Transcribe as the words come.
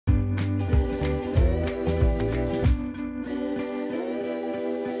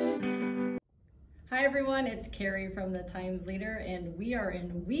Hi everyone, it's Carrie from the Times Leader, and we are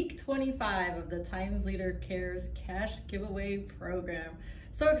in week 25 of the Times Leader Cares Cash Giveaway Program.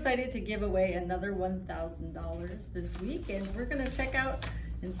 So excited to give away another $1,000 this week, and we're gonna check out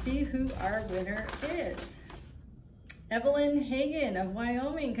and see who our winner is. Evelyn Hagan of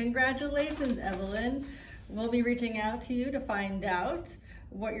Wyoming. Congratulations, Evelyn. We'll be reaching out to you to find out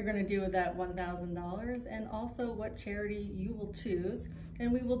what you're gonna do with that $1,000 and also what charity you will choose. And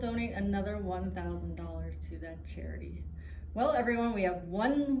we will donate another $1,000 to that charity. Well, everyone, we have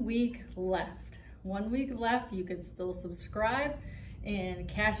 1 week left. 1 week left. You can still subscribe and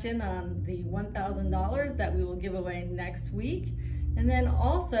cash in on the $1,000 that we will give away next week. And then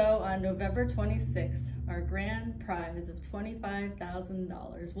also on November 26th, our grand prize of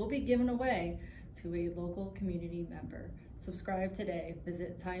 $25,000 will be given away to a local community member. Subscribe today.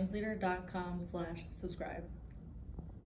 Visit timesleader.com/subscribe.